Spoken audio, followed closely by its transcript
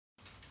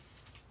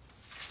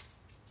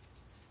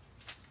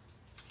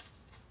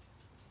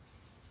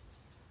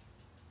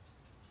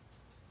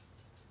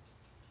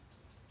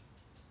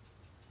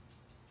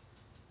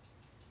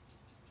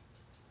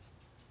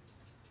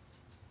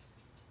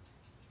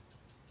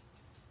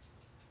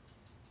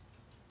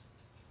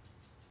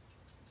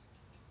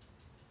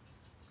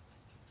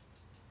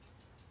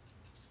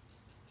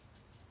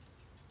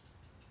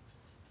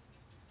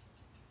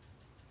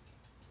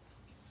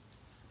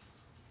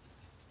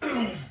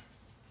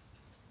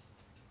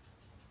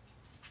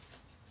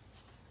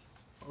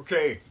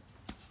Okay,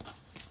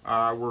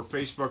 we're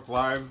Facebook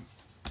Live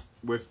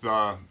with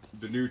the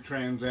new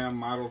Trans Am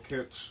model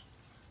kits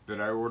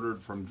that I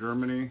ordered from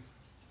Germany.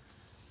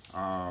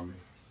 I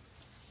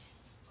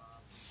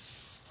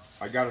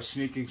got a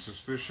sneaking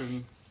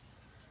suspicion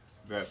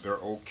that they're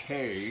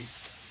okay.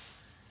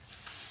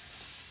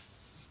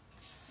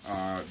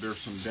 There's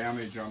some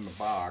damage on the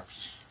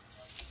box.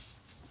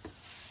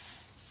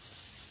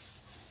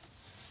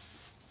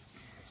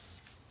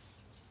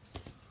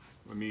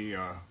 Let me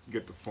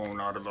get the phone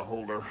out of the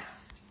holder.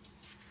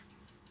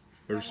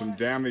 There's some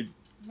damage.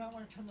 You might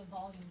want to turn the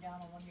volume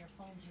down on one of your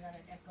phones. You got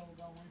an echo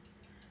going.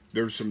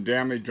 There's some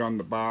damage on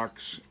the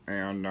box,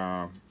 and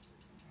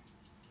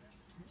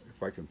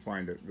if I can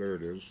find it, there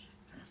it is.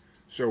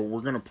 So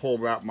we're going to pull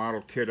that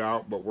model kit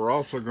out, but we're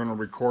also going to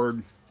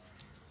record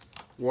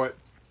what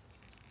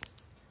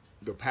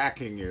the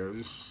packing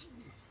is.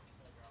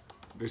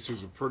 This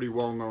is a pretty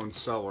well-known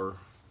seller.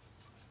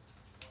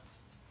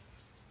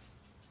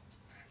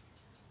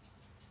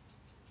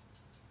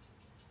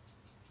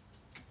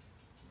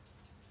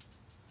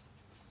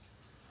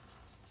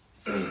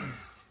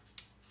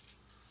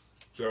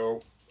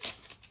 So,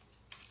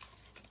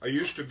 I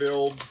used to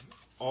build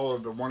all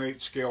of the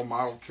 1/8 scale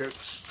model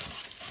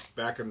kits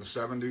back in the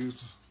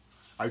 70s.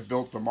 I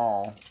built them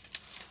all.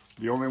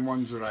 The only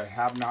ones that I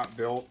have not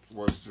built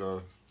was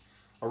the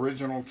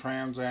original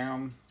Trans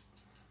Am,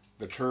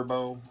 the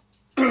Turbo,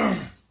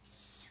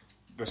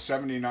 the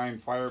 79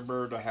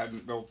 Firebird. I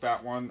hadn't built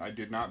that one. I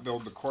did not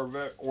build the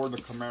Corvette or the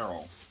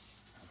Camaro.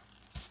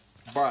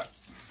 But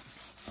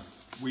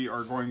we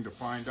are going to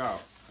find out.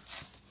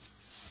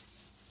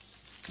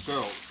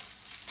 So,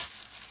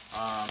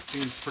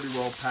 seems pretty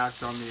well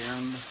packed on the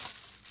end.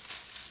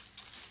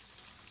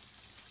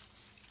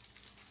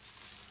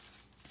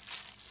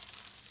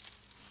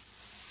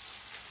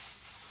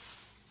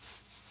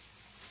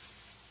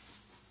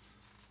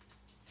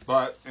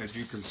 But, as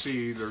you can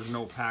see, there's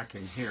no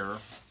packing here.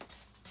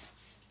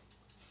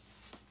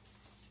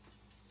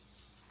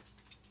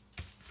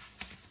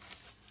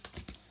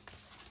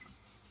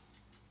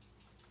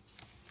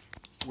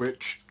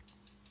 Which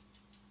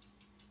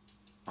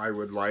I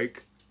would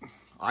like.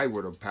 I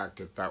would have packed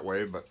it that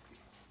way, but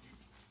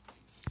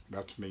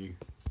that's me.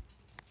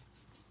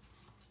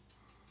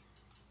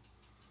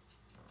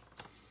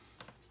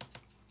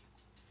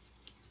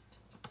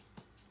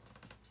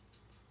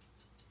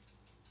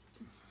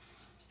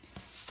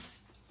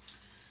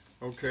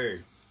 Okay.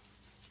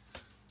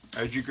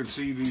 As you can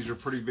see, these are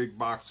pretty big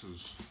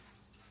boxes.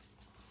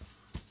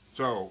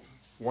 So,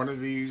 one of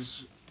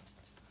these,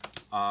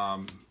 I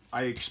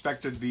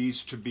expected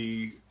these to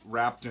be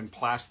wrapped in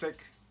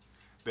plastic.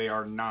 They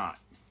are not,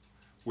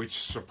 which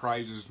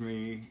surprises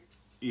me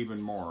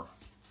even more.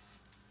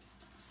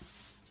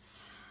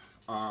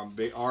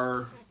 They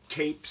are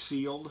tape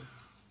sealed,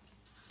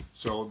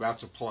 so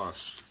that's a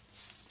plus.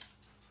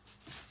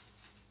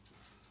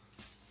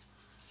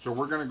 So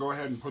we're going to go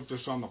ahead and put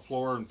this on the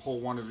floor and pull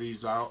one of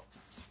these out.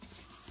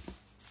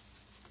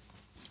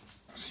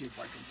 Let's see if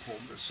I can pull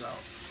this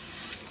out.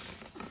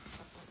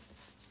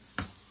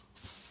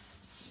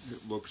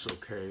 It looks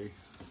okay.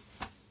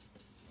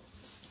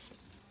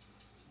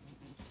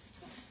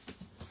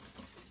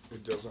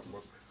 It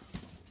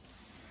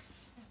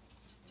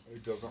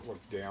doesn't look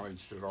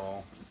damaged at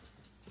all.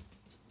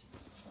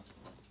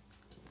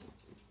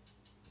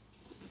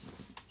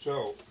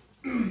 So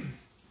I'm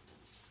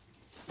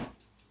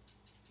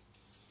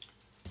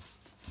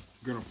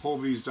gonna pull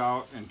these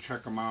out and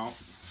check them out.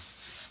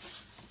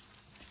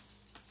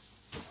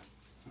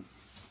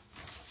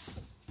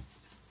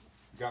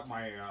 Got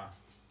my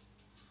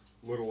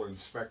little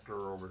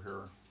inspector over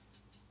here.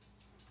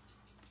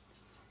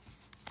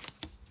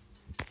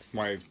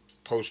 My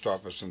post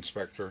office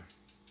inspector.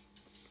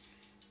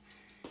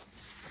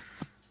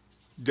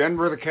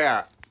 Denver the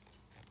cat.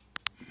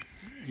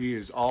 He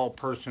is all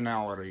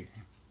personality.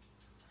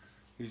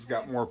 He's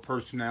got more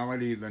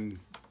personality than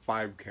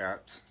 5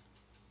 cats.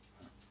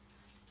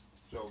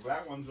 So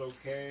that one's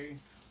okay.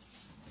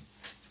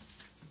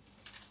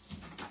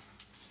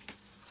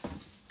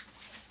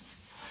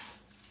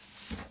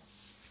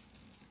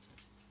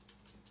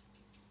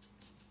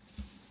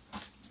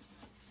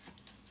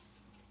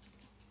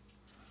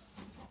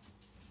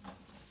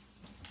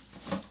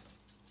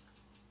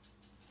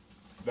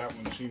 That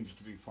one seems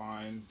to be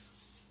fine.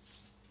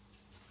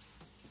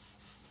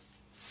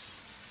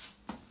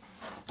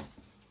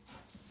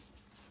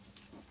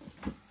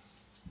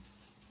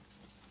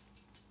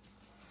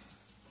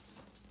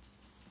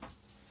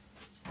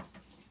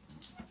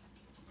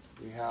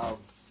 We have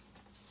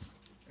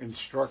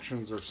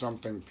instructions or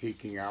something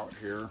peeking out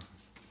here.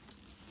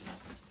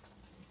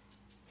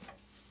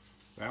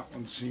 That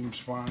one seems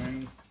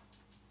fine.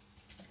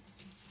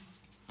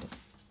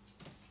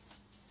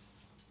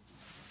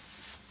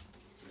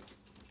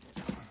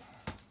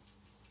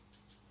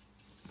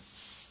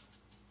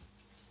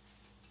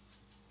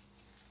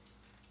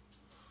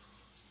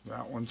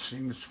 That one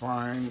seems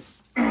fine.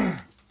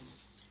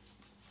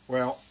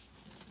 Well,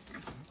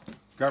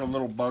 got a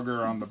little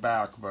bugger on the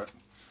back, but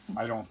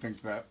I don't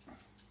think that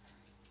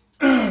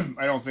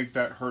I don't think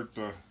that hurt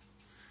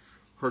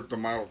the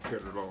model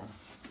kit at all.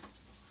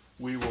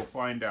 We will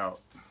find out.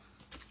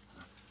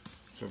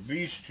 So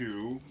these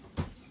two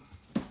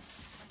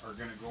are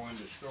going to go into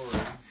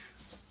storage.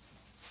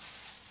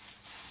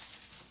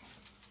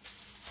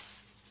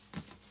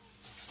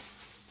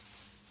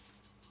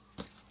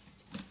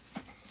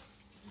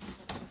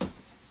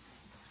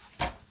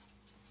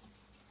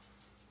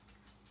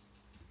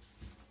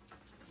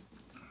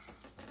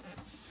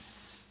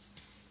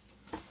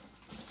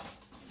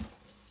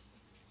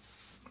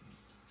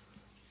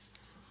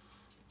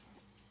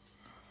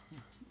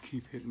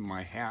 Keep hitting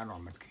my hat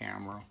on the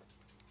camera.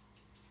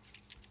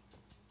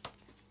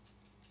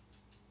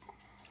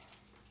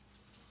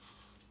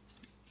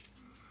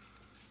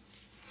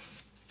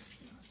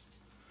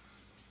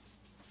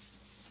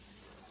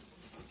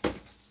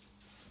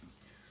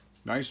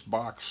 Nice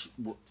box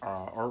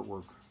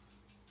artwork.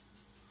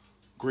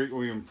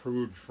 Greatly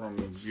improved from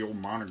the old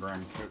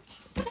Monogram kits.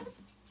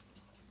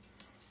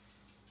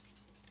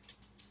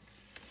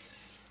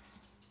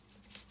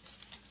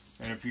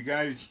 And if you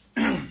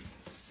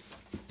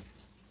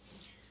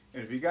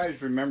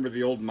guys remember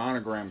the old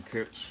Monogram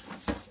kits,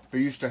 they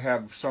used to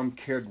have some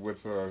kid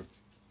with a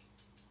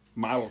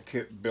model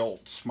kit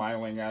built,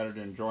 smiling at it,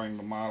 enjoying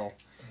the model.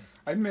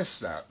 I miss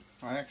that.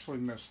 I actually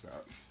miss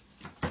that.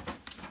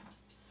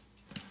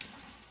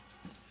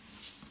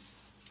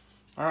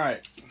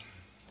 Alright.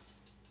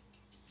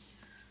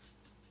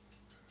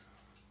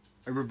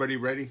 Everybody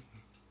ready?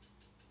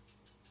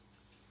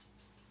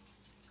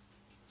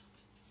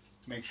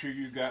 Make sure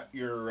you got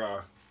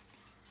your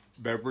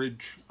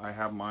beverage. I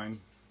have mine.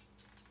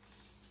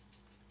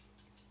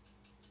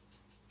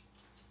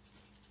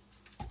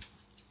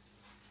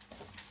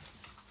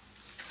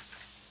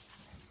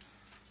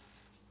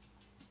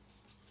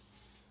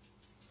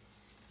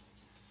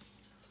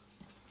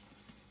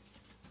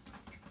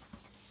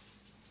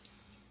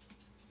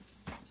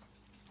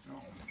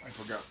 Oh, I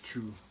forgot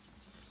two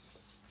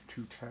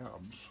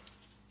tabs.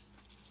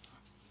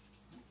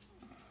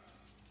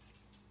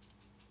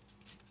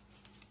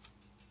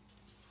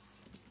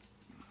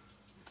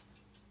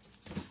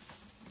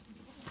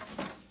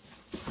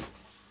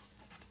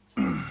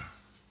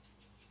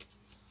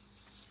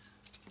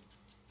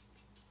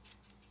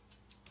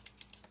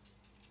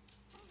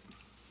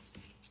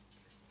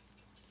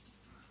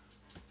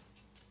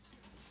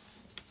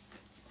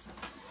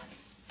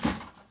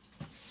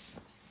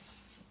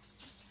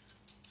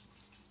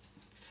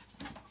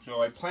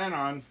 So I plan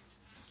on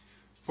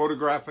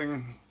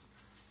photographing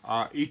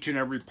each and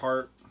every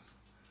part.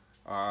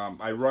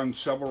 I run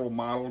several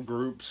model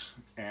groups,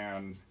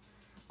 and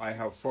I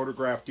have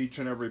photographed each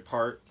and every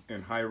part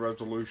in high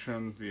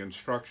resolution. The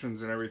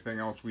instructions and everything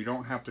else we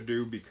don't have to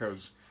do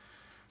because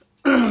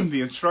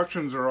the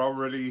instructions are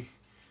already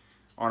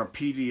on a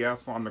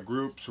PDF on the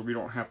group, so we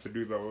don't have to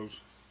do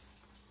those.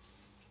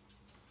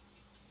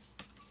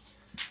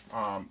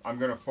 I'm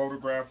going to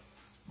photograph.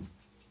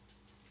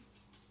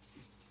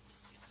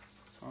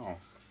 Oh,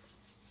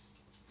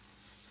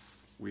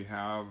 we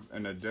have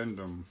an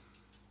addendum.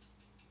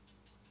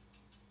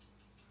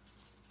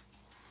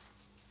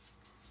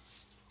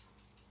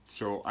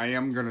 So I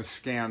am going to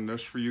scan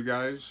this for you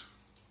guys.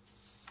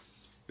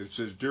 It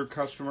says, "Dear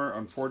customer,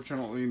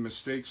 unfortunately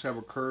mistakes have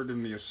occurred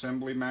in the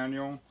assembly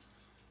manual.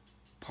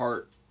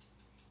 Part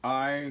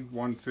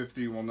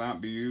I-150 will not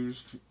be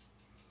used.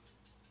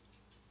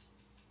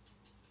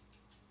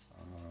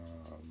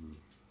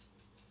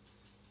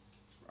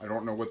 I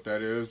don't know what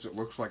that is. It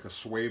looks like a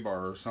sway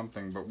bar or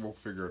something, but we'll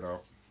figure it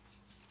out."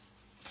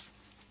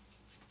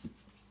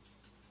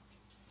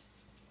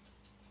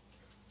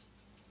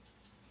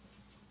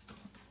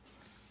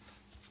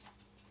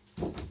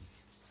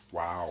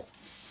 Wow.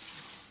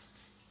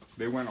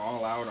 They went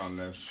all out on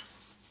this.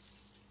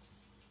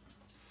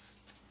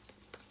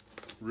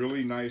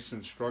 Really nice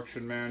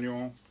instruction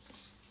manual.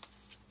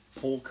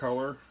 Full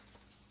color.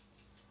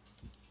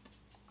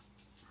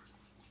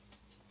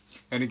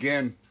 And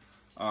again,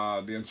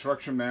 the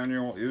instruction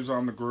manual is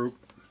on the group.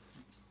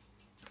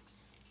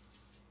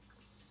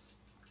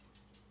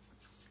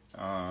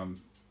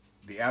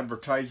 The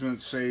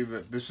advertisements say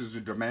that this is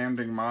a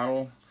demanding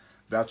model.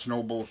 That's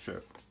no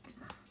bullshit.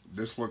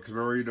 This looks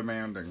very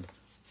demanding.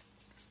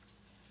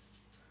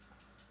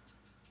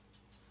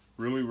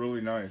 Really,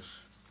 really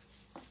nice.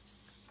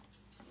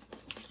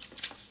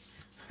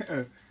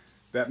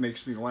 That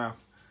makes me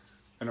laugh.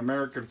 An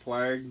American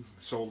flag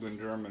sold in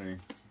Germany.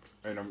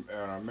 An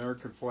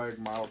American flag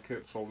model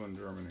kit sold in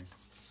Germany.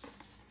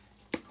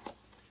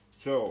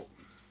 So,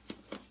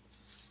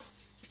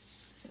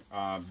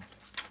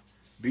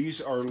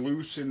 these are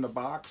loose in the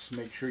box.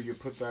 Make sure you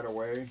put that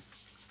away.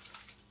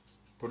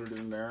 Put it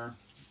in there.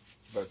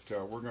 But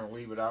we're going to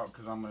leave it out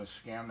because I'm going to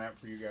scan that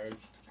for you guys.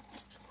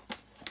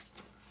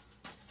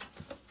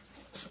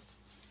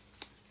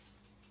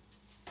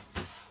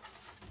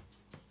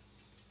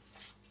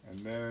 And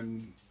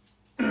then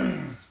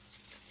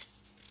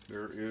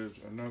there is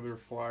another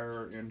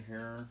flyer in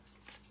here.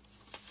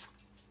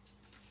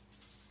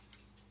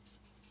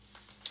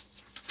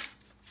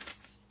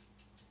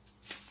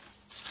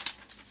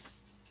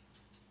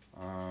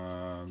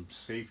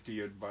 safety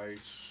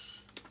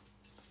advice,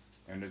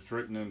 and it's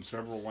written in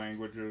several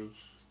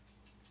languages.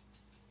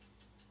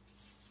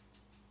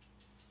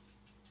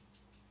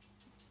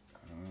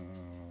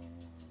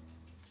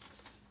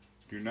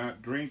 Do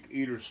not drink,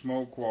 eat, or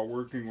smoke while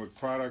working with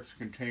products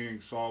containing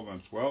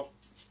solvents. Well,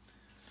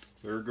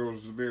 there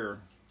goes the beer.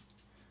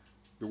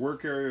 The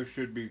work area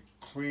should be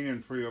clean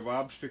and free of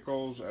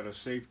obstacles, at a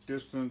safe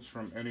distance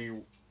from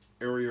any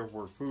area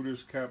where food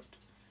is kept.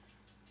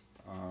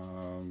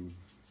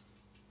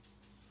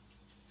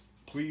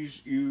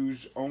 Please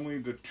use only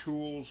the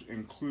tools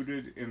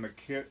included in the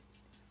kit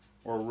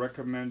or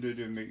recommended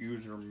in the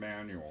user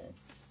manual.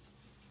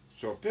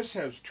 So if this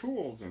has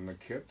tools in the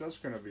kit, that's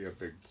going to be a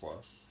big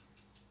plus.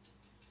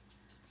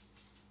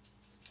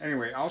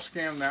 Anyway, I'll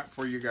scan that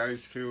for you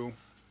guys too.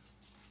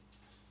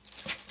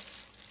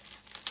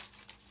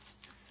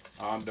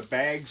 The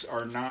bags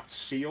are not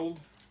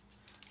sealed.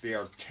 They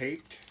are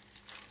taped.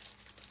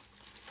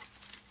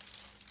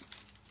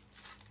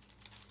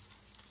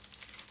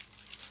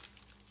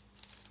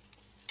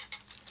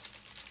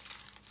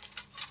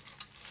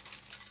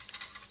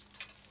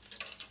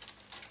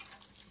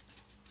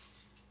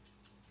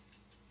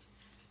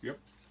 Yep.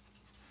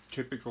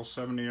 Typical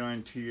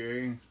 79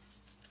 TA.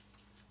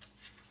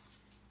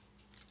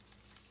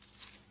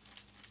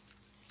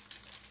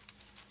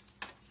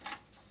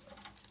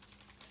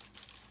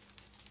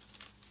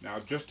 Now,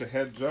 just a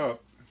heads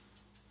up,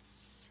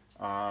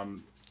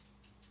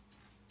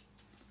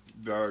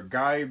 the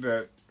guy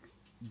that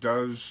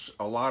does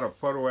a lot of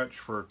photo etch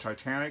for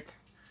Titanic,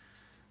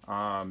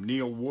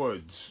 Neil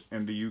Woods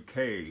in the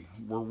UK,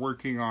 we're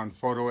working on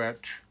photo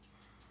etch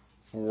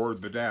for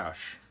the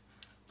dash,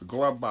 the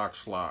glove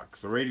box lock,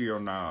 the radio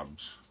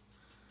knobs,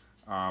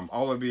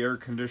 all of the air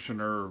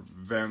conditioner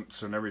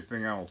vents and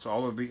everything else,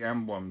 all of the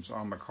emblems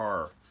on the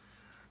car.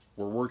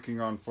 We're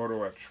working on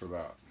photo etch for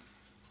that.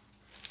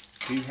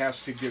 He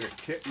has to get a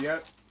kit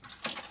yet,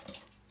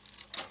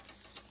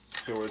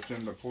 so it's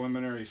in the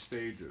preliminary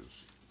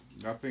stages.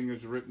 Nothing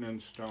is written in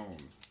stone.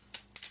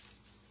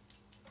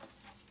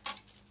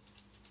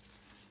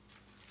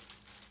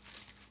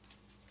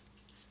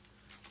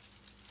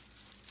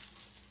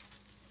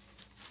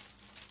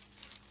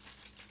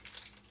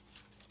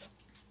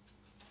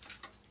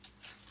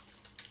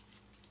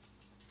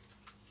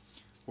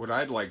 What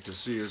I'd like to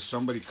see is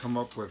somebody come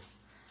up with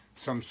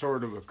some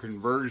sort of a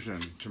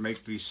conversion to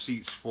make these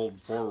seats fold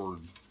forward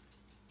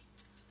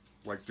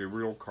like the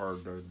real car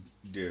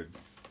did.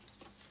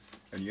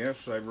 And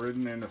yes, I've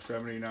ridden in a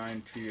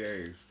 79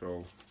 TA,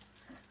 so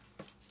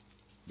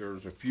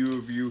there's a few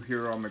of you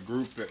here on the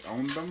group that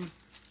own them,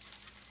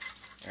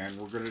 and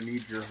we're going to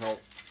need your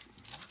help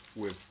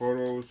with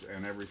photos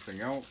and everything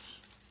else.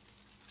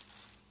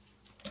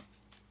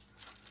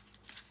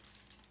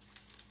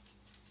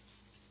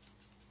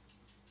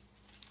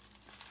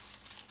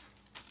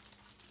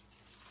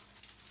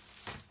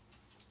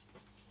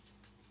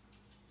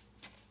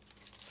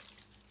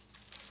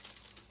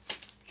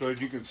 So as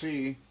you can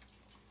see,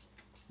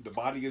 the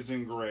body is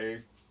in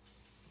gray.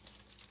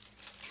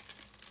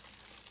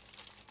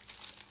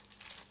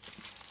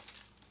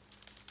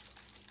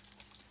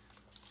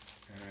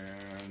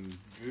 And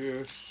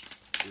this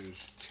is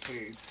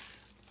taped.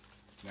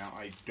 Now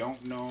I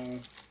don't know.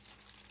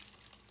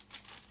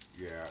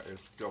 Yeah,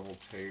 it's double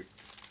taped.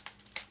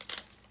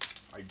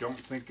 I don't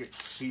think it's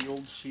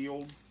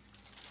sealed.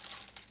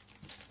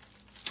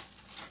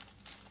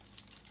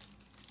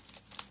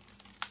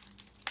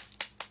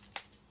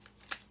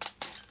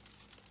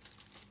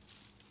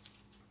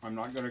 I'm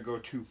not going to go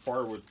too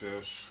far with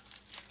this.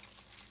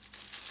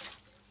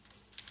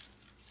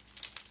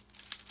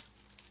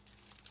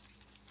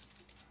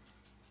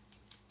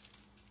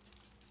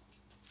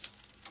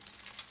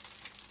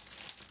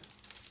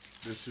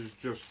 This is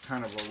just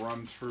kind of a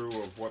run through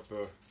of what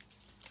the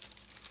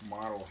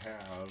model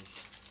has.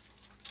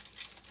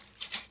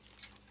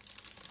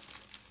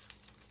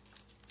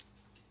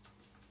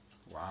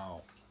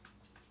 Wow.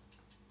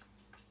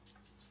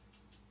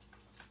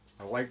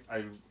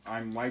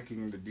 I'm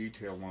liking the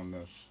detail on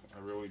this. I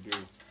really do.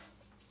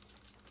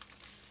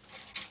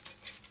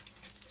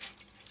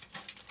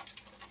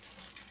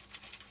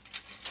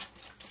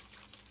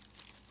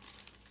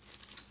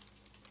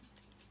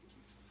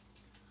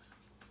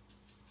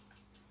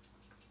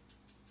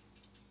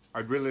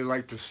 I'd really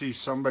like to see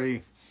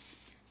somebody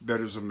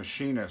that is a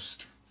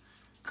machinist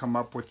come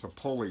up with the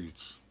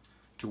pulleys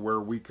to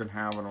where we can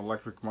have an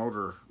electric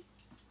motor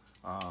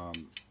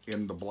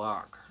in the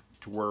block,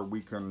 to where we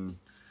can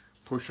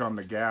push on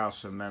the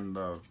gas and then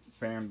the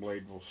fan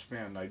blade will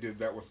spin. I did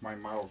that with my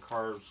model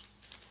cars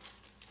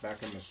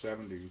back in the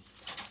 70s.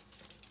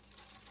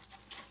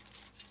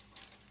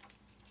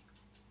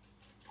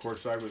 Of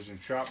course, I was in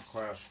shop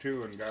class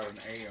too and got an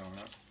A on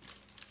it.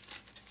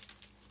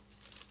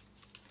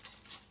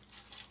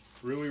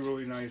 Really,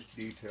 really nice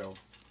detail.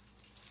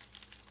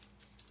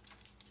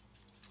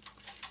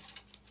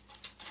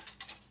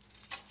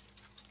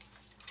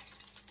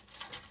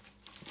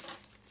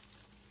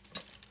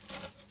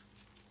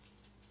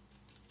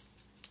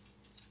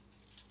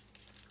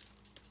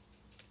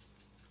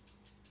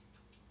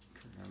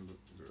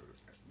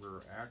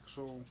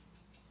 axle,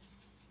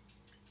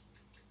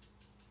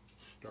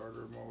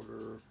 starter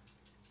motor,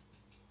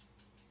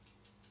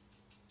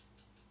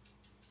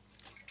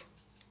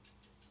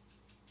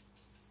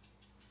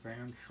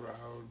 fan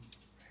shroud,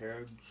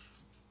 heads,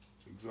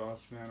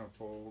 exhaust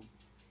manifold,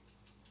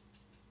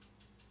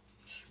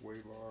 sway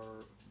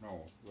bar,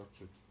 no,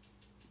 that's a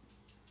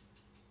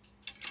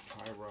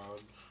tie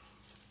rods.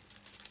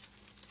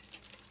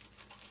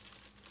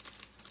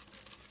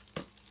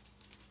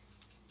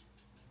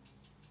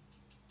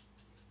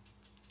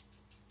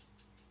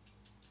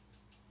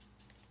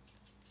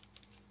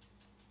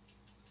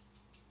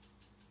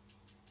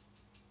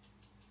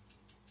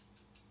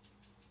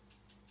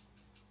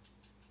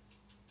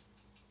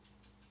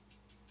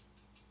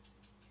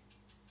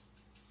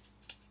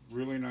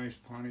 Really nice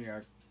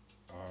Pontiac.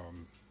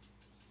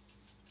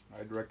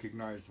 I'd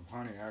recognize the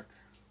Pontiac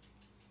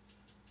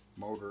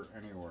motor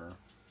anywhere.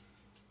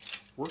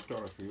 Worked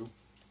on a few.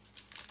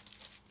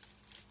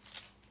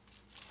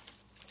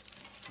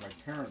 My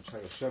parents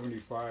had a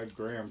 75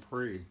 Grand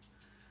Prix.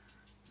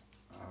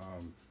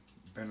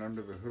 Been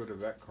under the hood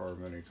of that car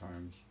many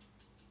times.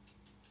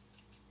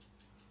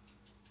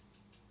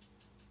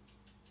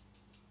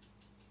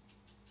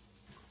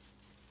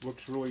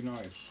 Looks really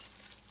nice.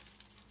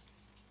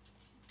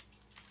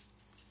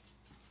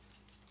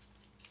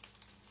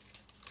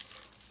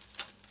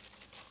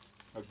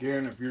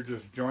 Again, if you're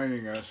just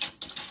joining us,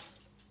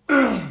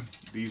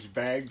 these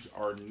bags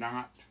are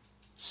not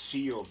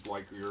sealed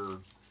like your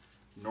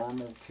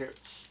normal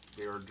kits.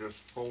 They are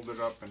just folded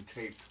up and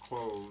taped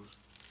closed.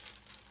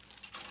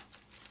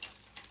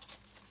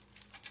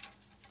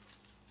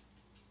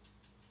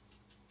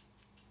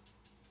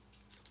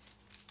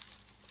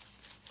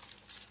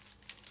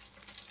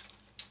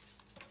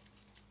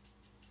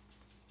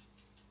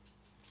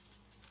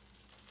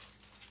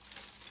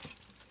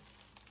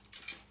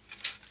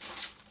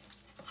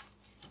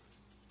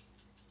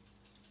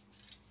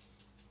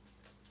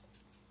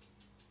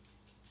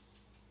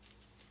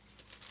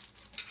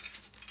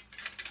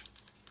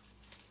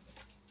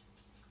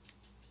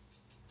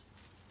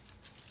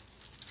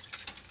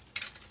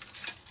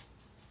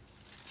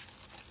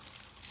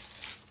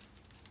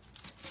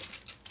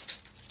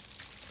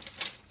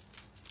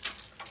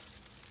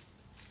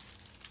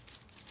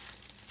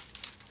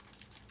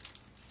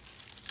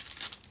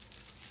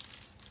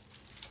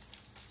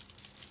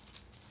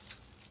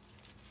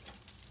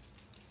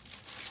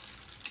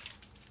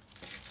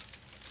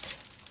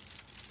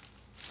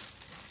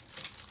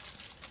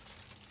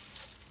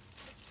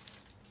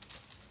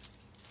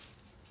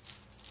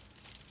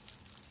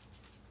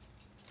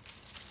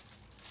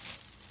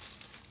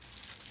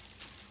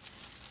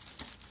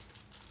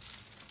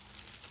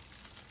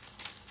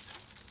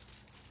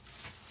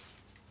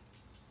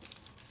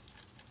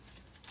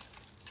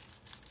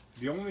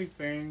 The only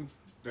thing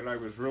that I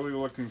was really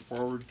looking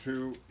forward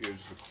to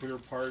is the clear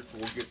parts.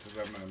 We'll get to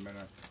them in a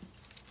minute.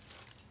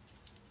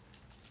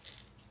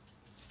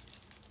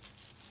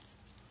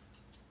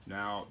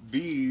 Now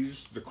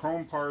these, the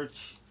chrome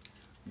parts,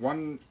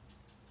 one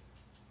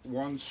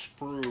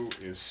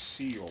sprue is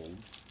sealed,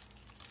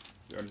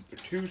 and the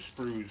two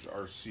sprues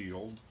are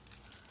sealed,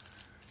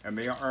 and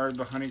they are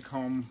the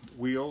honeycomb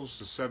wheels,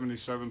 the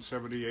 77,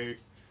 78,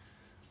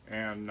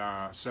 and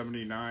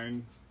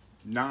 79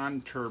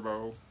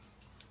 non-turbo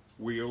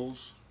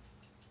wheels.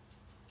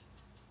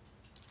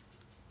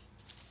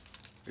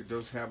 It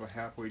does have a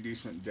halfway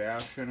decent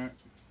dash in it.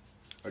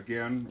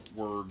 Again,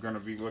 we're going to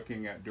be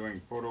looking at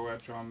doing photo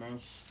etch on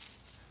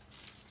this.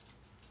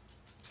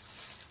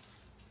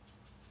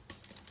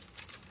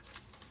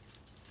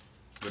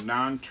 The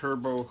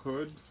non-turbo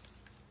hood.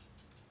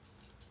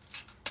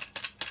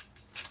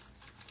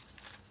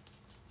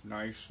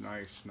 Nice,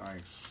 nice,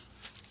 nice.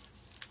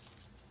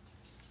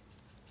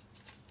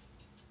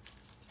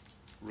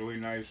 Really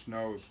nice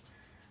nose.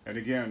 And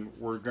again,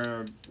 we're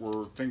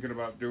thinking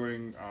about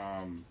doing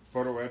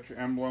photo etch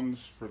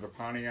emblems for the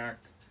Pontiac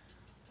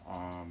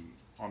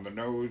on the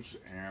nose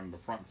and the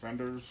front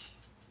fenders.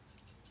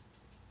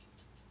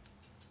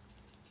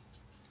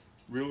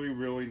 Really,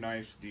 really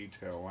nice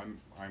detail.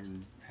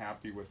 I'm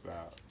happy with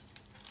that.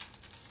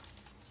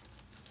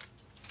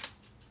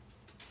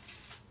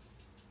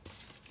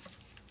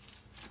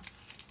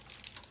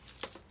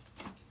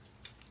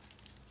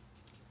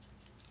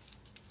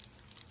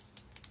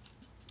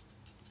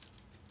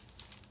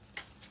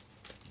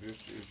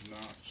 This is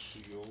not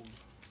sealed.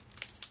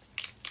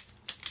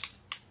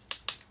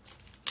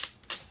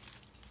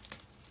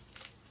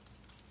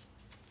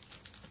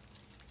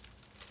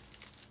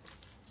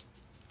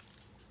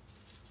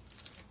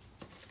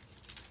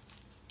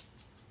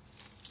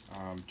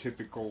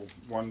 Typical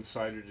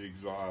one-sided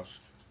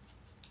exhaust.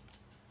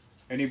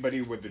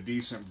 Anybody with a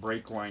decent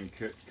brake line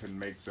kit can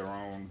make their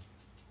own.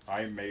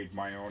 I made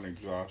my own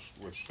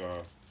exhaust with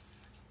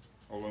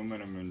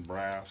aluminum and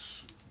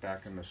brass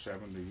back in the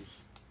 70s.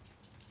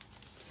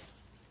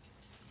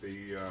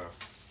 The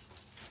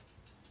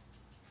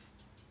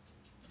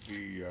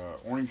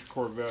orange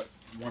Corvette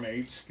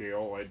 1/8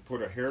 scale, I'd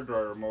put a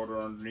hairdryer motor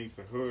underneath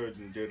the hood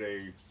and did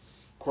a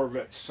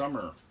Corvette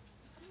Summer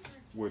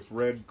with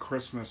red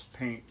Christmas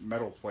paint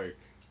metal flake,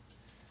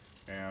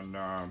 and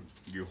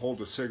you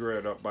hold a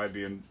cigarette up by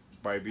the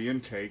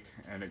intake,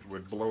 and it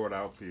would blow it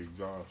out the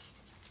exhaust.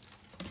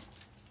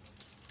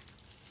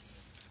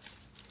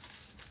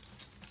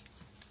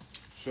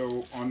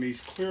 So on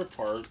these clear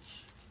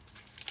parts,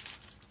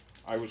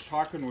 I was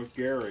talking with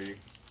Gary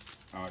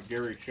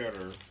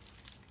Cheddar,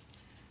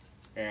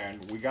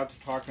 and we got to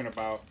talking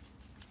about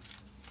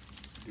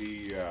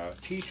the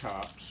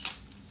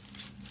T-tops,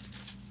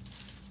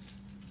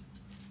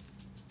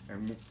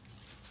 and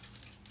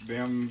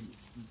them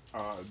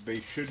they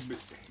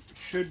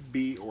should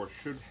be or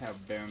should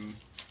have been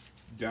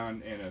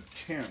done in a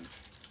tint.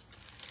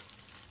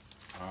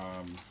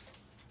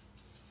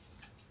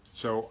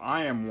 So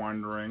I am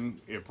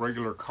wondering if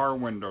regular car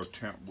window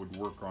tint would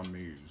work on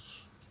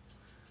these.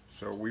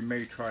 So we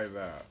may try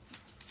that.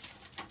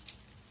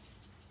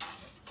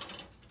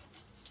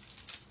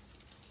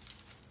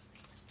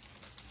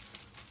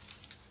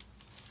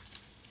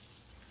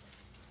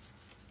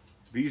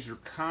 These are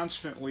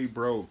constantly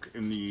broke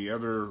in the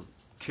other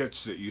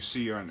kits that you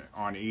see on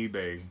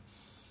eBay.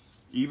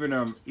 Even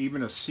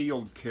a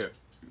sealed kit,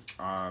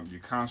 you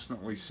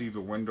constantly see the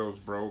windows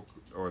broke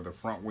or the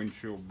front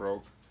windshield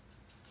broke.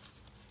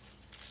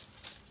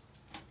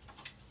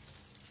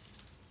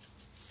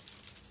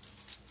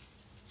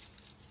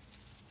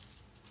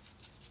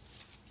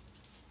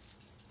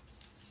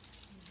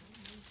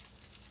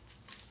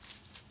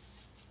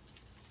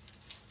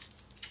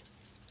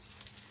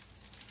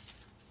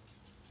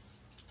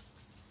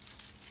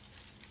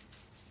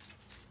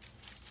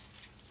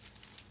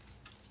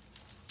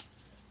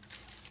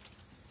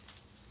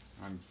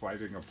 I'm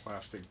fighting a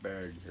plastic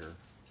bag here.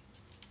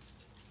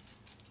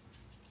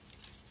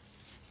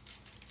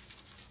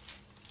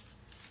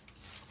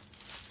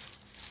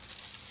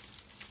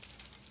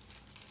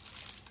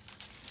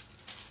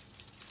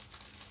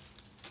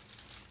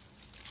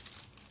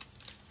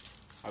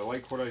 I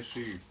like what I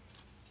see.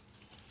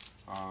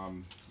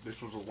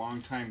 This was a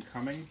long time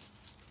coming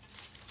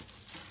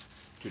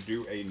to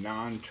do a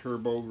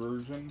non-turbo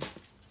version,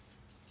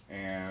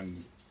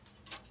 and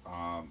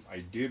I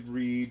did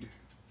read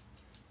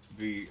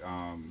the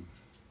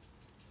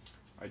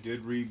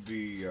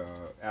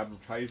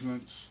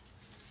advertisements.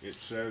 It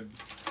said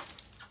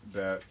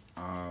that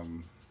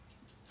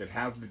it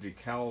has the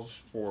decals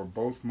for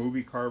both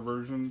movie car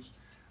versions.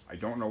 I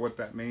don't know what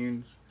that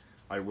means.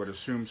 I would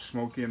assume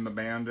Smokey and the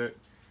Bandit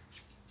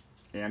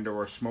and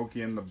or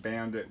Smokey and the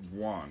Bandit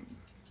 1.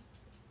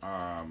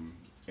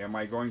 Am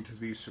I going to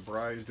be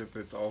surprised if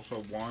it's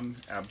also 1?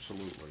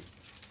 Absolutely.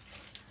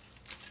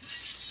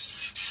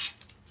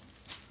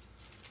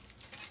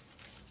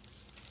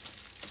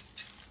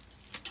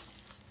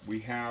 We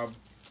have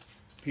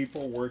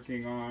people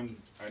working on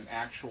an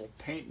actual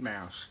paint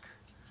mask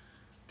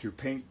to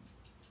paint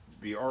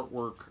the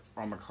artwork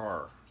on the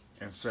car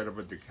instead of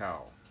a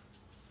decal.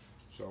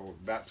 So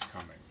that's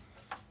coming.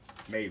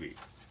 Maybe.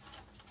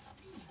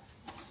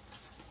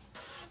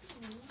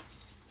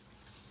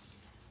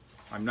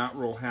 I'm not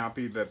real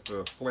happy that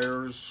the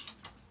flares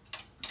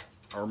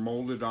are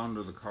molded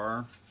onto the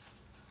car.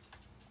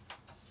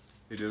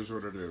 It is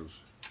what it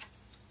is.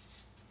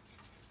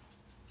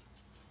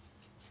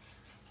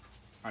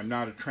 I'm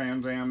not a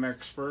Trans Am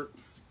expert,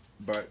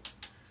 but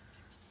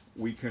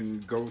we can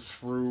go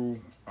through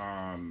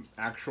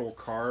actual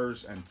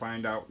cars and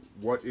find out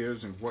what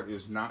is and what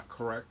is not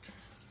correct,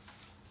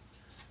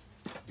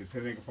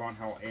 depending upon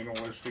how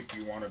analytic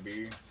you want to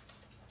be.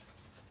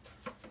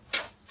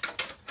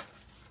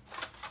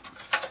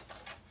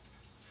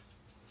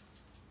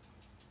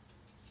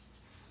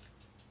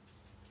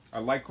 I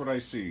like what I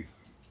see.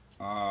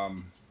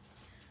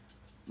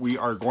 We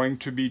are going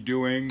to be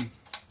doing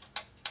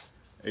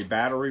a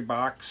battery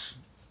box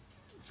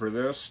for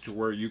this, to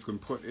where you can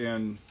put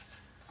in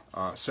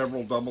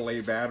several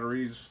AA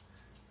batteries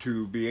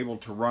to be able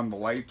to run the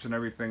lights and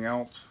everything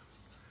else.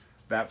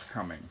 That's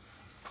coming.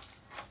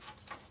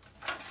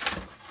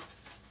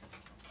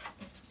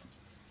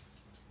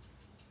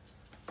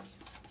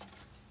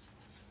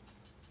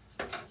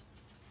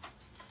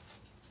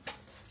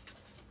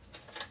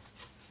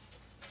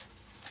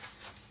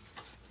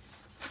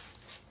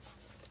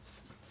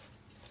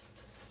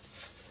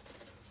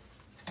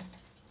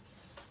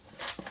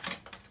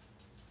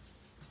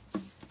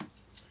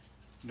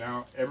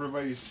 Now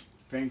everybody's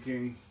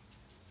thinking,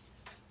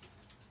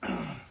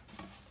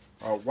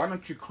 why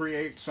don't you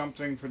create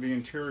something for the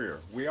interior?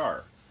 We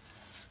are.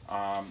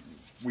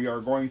 We are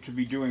going to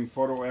be doing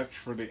photo etch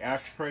for the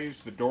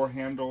ashtrays, the door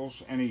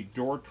handles, any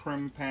door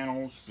trim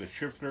panels, the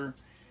shifter.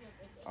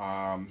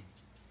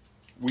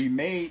 We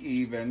may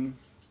even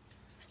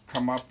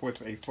come up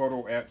with a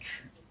photo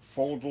etch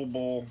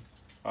foldable,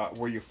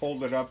 where you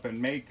fold it up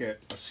and make it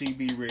a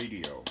CB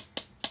radio.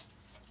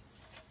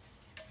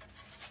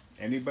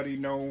 Anybody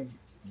know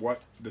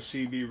what the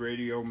CB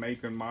radio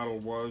make and model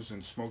was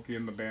in Smokey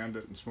and the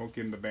Bandit and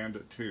Smokey and the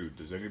Bandit 2?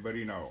 Does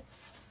anybody know?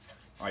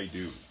 I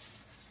do.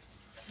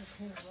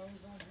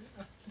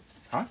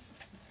 Huh?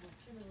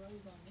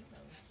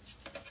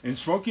 In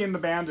Smokey and the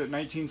Bandit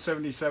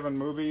 1977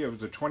 movie, it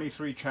was a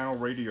 23-channel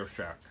Radio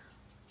Shack.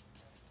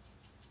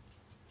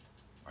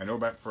 I know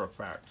that for a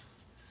fact.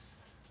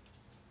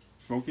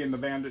 Smokey and the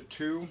Bandit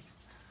 2,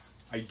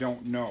 I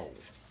don't know.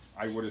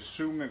 I would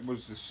assume it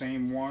was the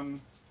same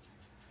one,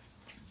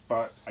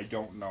 but I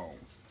don't know.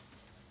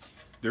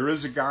 There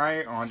is a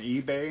guy on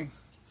eBay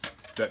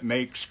that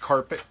makes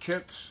carpet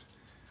kits.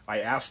 I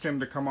asked him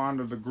to come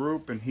onto the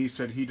group, and he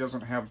said he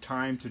doesn't have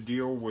time to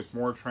deal with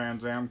more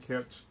Trans Am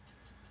kits.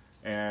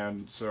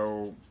 And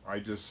so I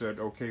just said,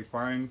 okay,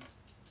 fine,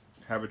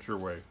 have it your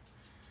way.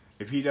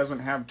 If he doesn't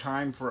have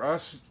time for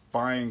us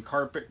buying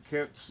carpet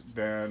kits,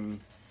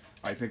 then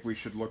I think we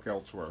should look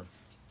elsewhere.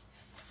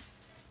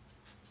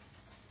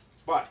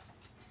 But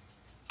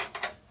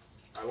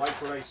I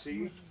like what I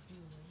see.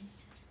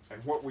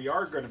 And what we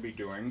are going to be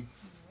doing,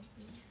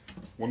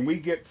 when we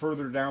get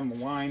further down the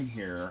line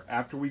here,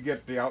 after we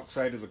get the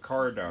outside of the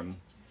car done,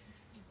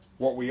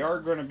 what we are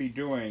going to be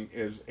doing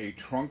is a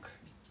trunk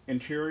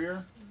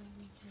interior.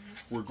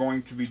 We're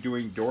going to be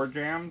doing door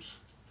jambs.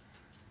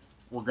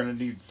 We're going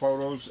to need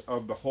photos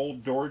of the whole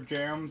door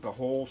jamb, the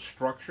whole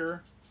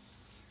structure.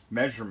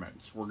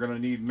 Measurements. We're going to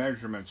need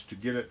measurements to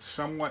get it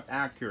somewhat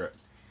accurate,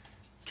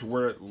 to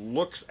where it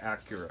looks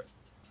accurate.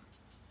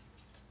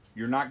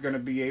 You're not going to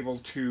be able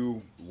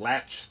to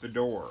latch the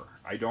door.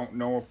 I don't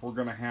know if we're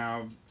going to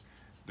have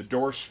the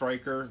door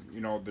striker, you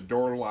know, the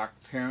door lock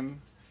pin,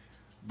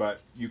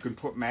 but you can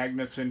put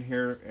magnets in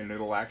here and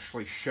it'll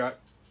actually shut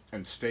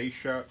and stay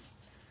shut.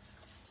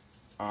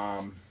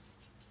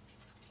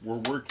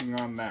 We're working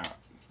on that.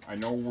 I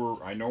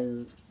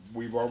know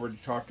we've already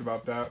talked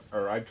about that,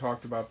 or I've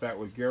talked about that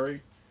with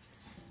Gary.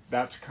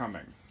 That's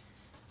coming.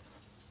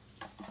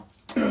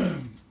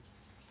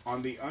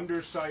 On the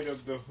underside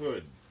of the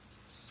hood,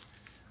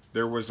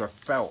 there was a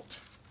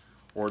felt,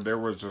 or there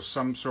was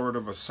some sort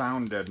of a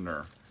sound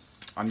deadener.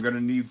 I'm going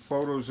to need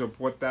photos of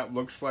what that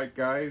looks like,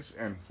 guys,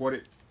 and what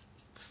it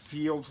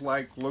feels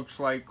like, looks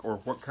like, or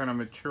what kind of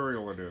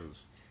material it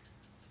is.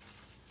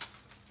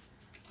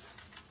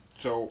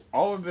 So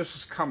all of this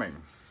is coming,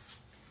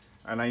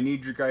 and I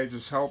need you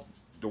guys' help,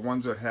 the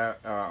ones that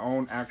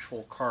own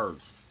actual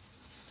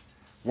cars.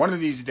 One of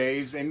these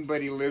days,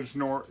 anybody lives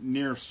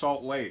near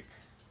Salt Lake,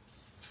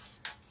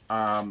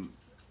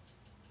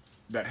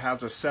 that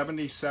has a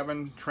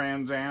 77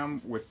 Trans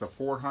Am with the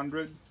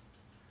 400,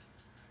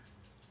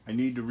 I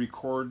need to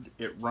record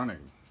it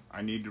running.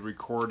 I need to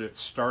record it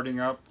starting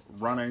up,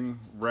 running,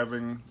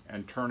 revving,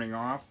 and turning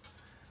off.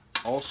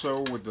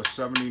 Also with the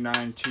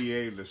 79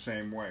 TA the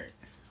same way.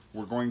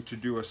 We're going to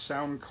do a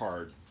sound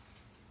card.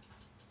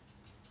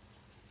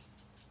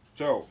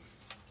 So,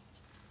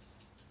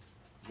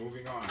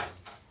 moving on.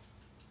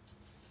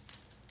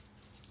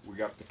 We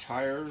got the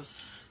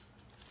tires.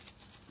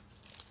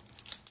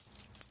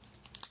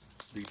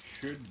 These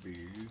should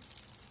be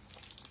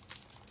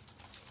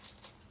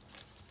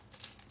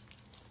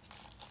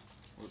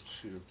let's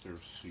see if they're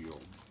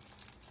sealed.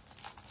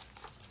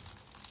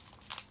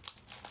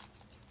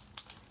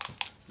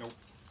 Nope.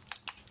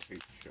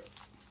 Tape shut.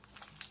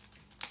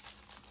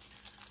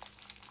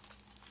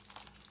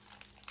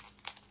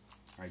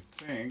 I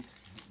think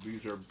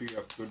these are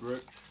BF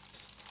Goodrich.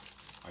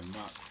 I'm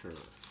not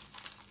sure.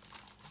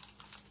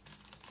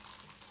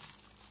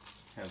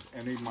 Has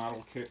any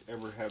model kit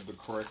ever had the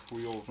correct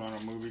wheels on a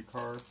movie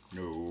car?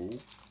 No.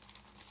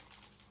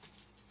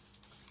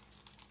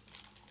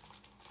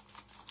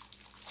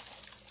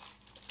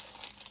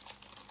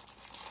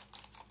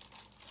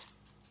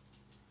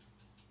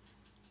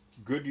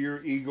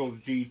 Goodyear Eagle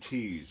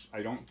GTs.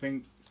 I don't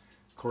think,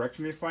 correct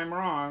me if I'm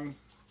wrong,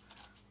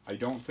 I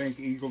don't think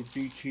Eagle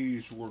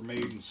GTs were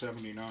made in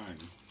 '79.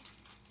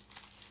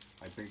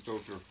 I think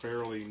those are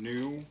fairly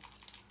new.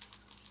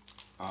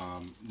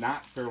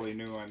 Not fairly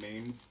new, I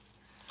mean,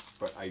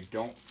 but I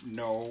don't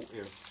know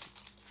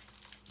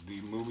if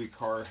the movie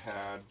car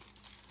had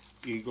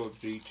Eagle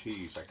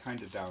GTs. I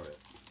kind of doubt it.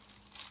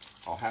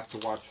 I'll have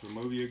to watch the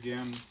movie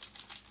again.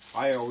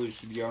 I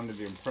always be under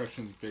the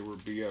impression that they were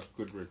BF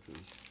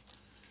Goodriches.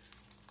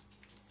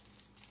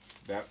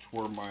 That's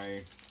where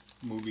my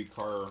movie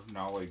car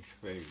knowledge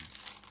fades.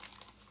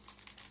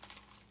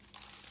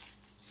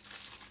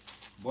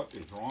 What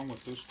is wrong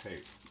with this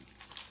tape?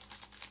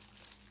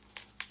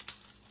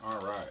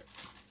 Alright.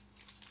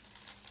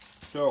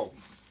 So,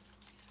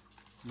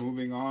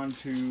 moving on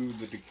to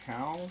the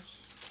decals.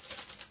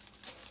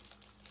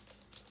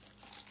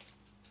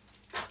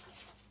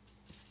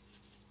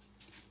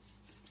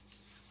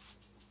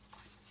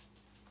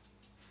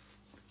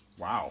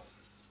 Wow.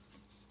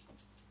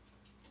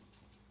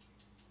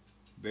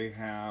 They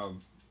have,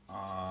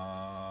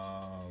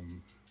 God,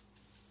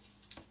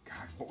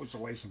 what was the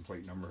license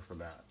plate number for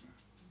that?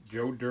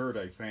 Joe Dirt,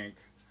 I think.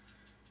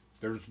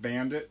 There's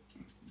Bandit,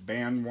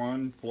 Band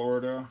 1,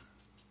 Florida.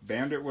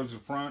 Bandit was the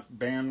front,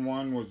 Band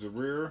 1 was the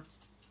rear.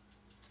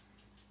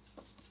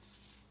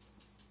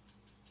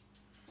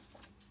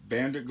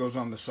 Bandit goes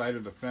on the side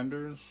of the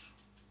fenders.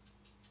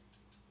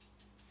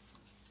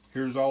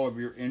 Here's all of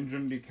your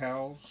engine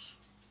decals.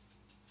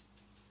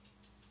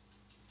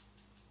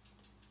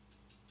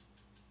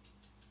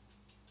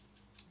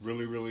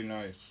 Really, really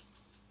nice.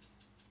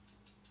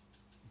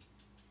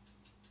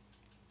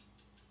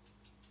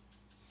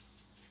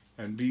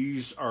 And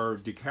these are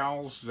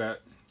decals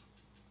that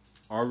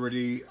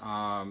already,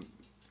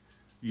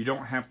 you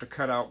don't have to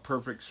cut out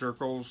perfect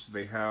circles.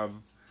 They have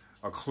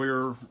a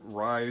clear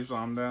rise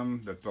on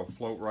them that they'll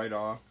float right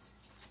off.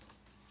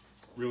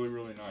 Really,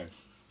 really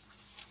nice.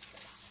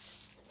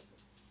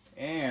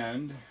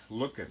 And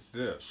look at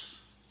this.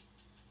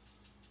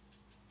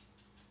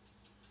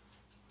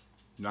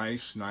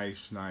 Nice,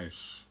 nice,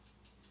 nice.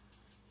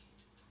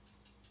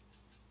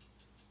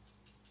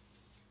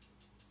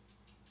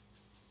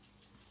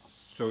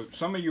 So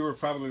some of you are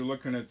probably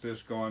looking at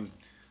this going,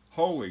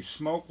 holy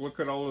smoke, look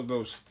at all of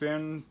those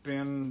thin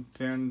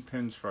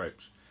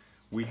pinstripes.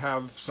 We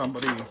have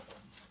somebody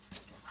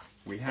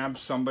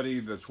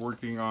that's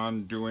working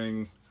on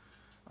doing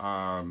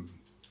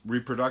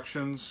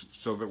reproductions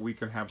so that we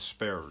can have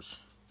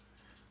spares.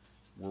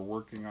 We're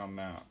working on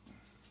that.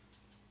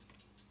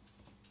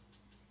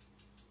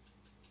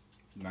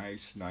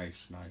 Nice,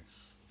 nice,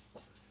 nice.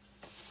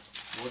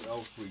 What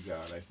else we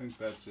got? I think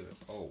that's it.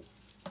 Oh,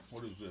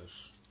 what is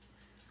this?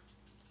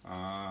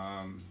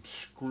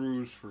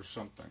 Screws for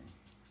something.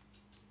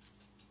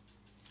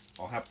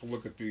 I'll have to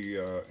look at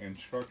the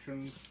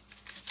instructions.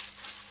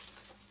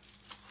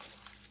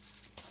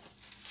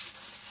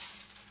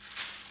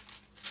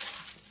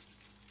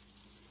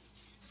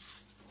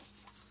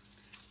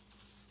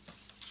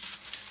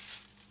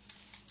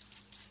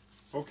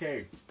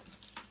 Okay.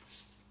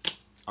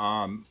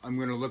 I'm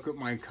going to look at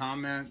my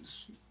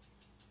comments.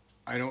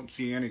 I don't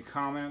see any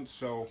comments,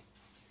 so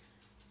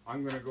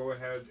I'm going to go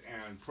ahead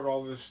and put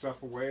all this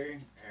stuff away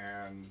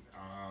and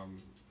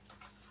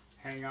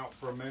hang out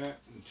for a minute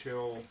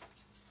until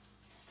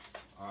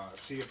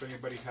see if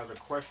anybody has a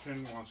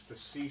question, wants to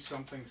see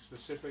something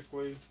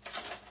specifically.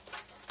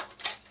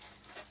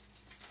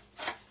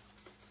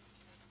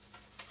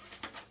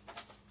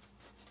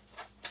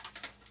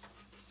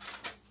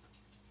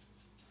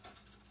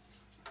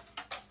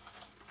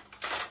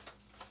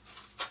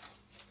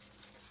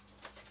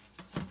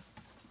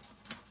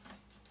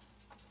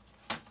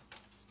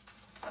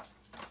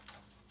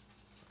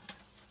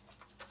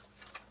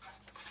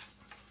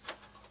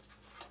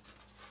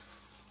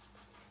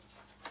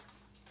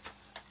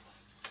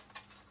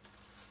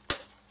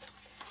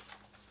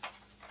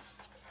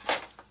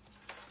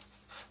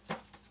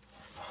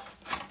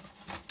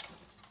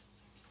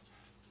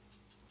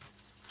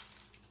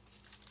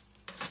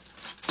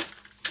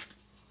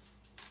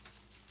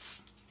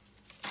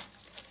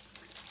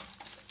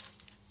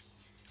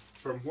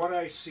 From what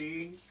I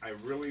see, I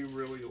really,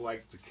 really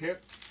like the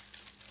kit.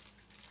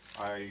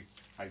 I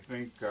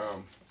think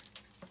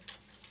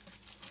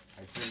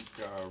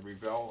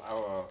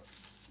Revell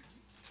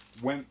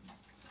went.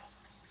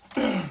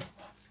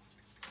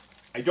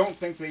 I don't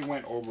think they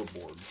went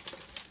overboard.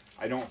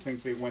 I don't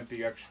think they went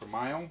the extra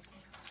mile.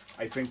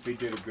 I think they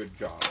did a good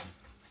job.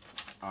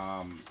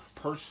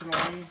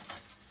 Personally,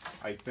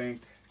 I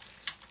think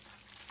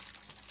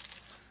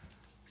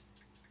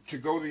to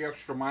go the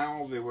extra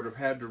mile, they would have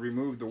had to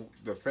remove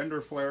the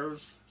fender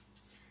flares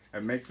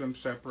and make them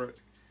separate.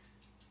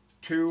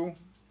 2,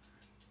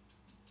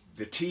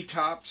 the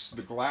T-tops,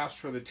 the glass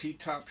for the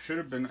T-top should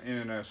have been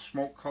in a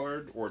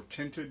smoke-colored or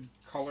tinted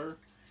color.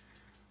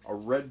 A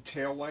red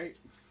tail light.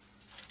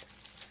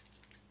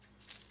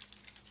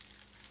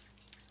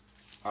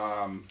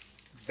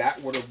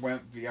 That would have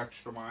went the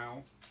extra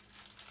mile.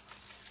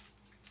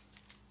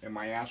 Am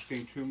I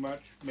asking too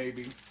much?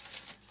 Maybe.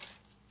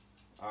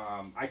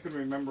 I can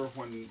remember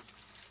when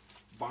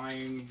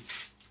buying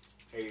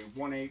a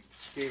 1/8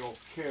 scale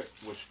kit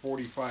was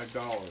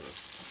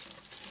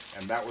 $45,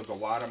 and that was a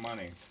lot of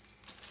money.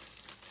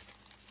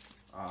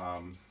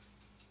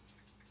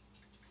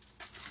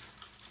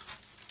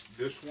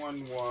 This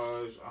one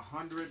was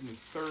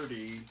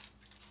 130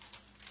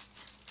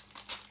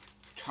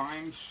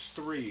 times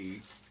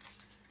 3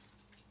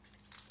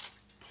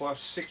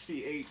 plus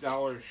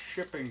 $68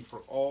 shipping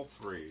for all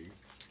 3.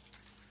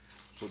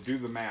 So do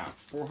the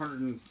math.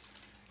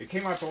 It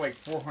came out to like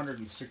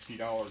 $460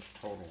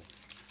 total.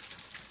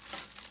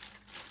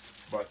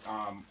 But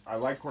I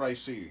like what I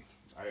see.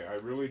 I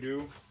really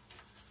do.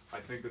 I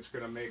think it's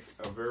going to make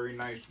a very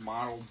nice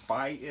model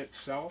by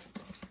itself.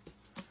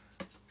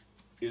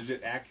 Is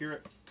it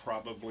accurate?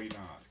 Probably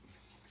not.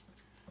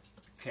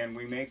 Can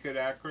we make it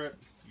accurate?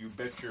 You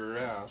bet your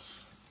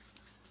ass.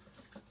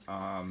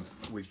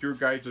 With your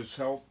guys'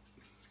 help,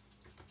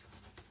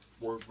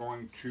 we're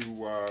going to...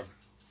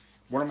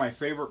 one of my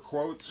favorite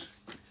quotes,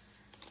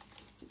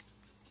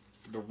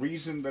 the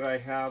reason that I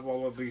have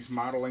all of these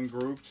modeling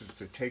groups is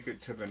to take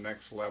it to the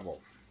next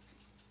level.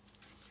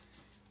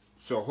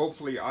 So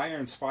hopefully I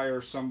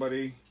inspire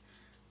somebody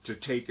to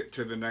take it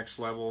to the next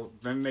level,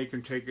 then they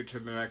can take it to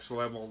the next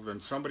level, then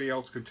somebody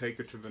else can take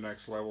it to the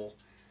next level.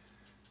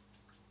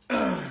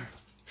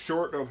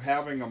 Short of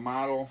having a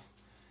model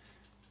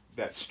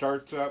that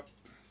starts up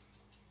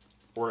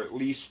or at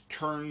least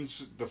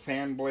turns the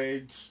fan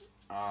blades,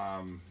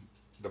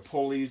 the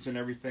pulleys and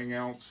everything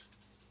else.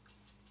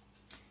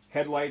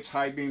 Headlights,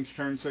 high beams,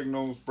 turn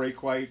signals,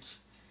 brake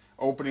lights,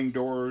 opening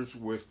doors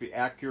with the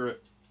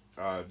accurate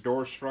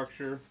door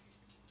structure.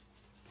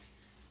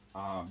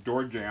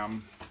 Door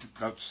jamb,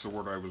 that's the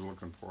word I was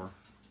looking for.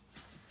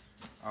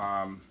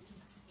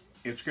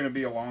 It's going to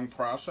be a long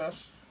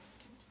process.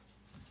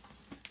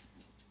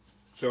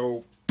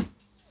 So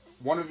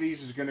one of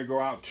these is going to go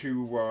out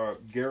to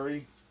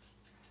Gary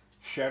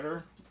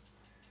Shedder.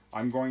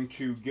 I'm going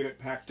to get it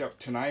packed up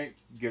tonight,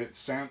 get it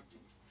sent.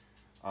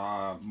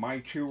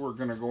 My two are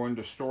going to go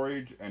into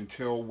storage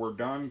until we're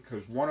done,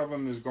 because one of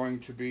them is going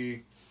to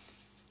be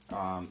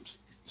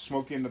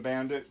Smokey and the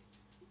Bandit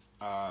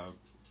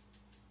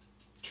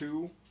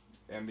 2,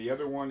 and the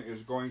other one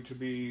is going to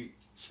be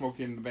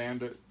Smokey and the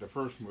Bandit, the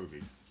first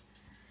movie.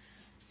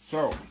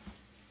 So,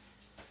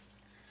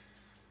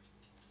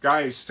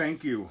 guys,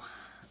 thank you.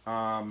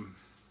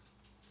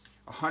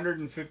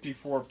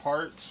 154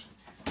 parts,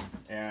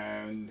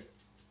 and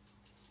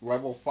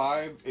level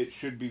 5, it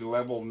should be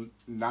level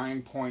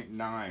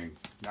 9.9,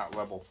 not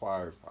level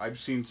 5. I've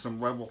seen some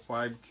level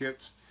 5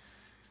 kits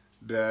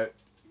that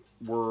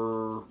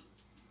were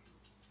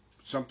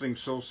something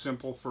so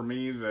simple for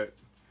me that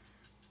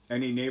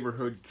any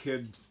neighborhood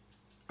kid,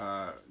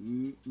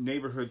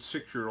 neighborhood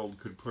 6-year-old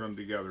could put them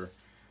together.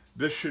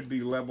 This should be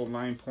level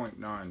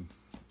 9.9.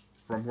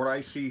 From what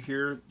I see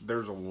here,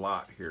 there's a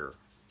lot here.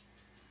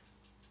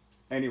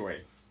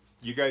 Anyway,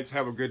 you guys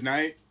have a good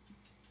night.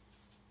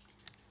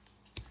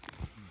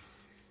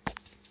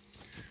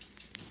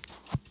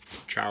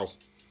 Ciao.